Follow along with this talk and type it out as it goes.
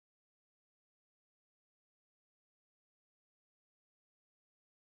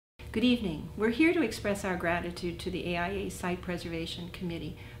Good evening. We're here to express our gratitude to the AIA Site Preservation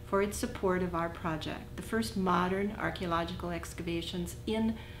Committee for its support of our project, the first modern archaeological excavations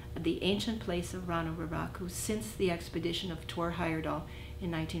in the ancient place of Rano Raraku since the expedition of Tor Heyerdahl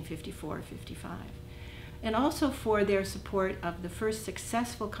in 1954-55. And also for their support of the first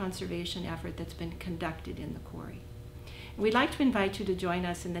successful conservation effort that's been conducted in the quarry. We'd like to invite you to join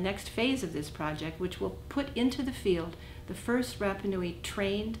us in the next phase of this project, which will put into the field the first Rapa Nui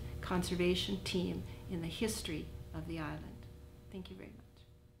trained conservation team in the history of the island. Thank you very much.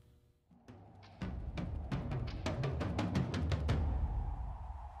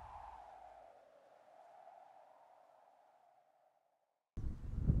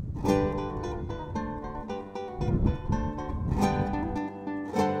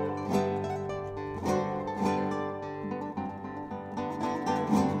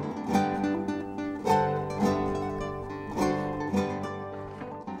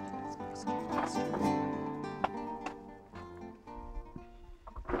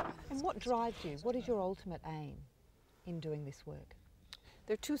 And what drives you? What is your ultimate aim in doing this work?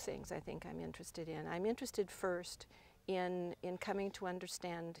 There are two things I think I'm interested in. I'm interested first in coming to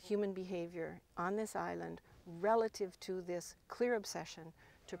understand human behavior on this island relative to this clear obsession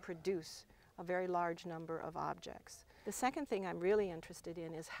to produce a very large number of objects. The second thing I'm really interested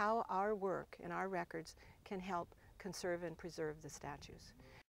in is how our work and our records can help conserve and preserve the statues.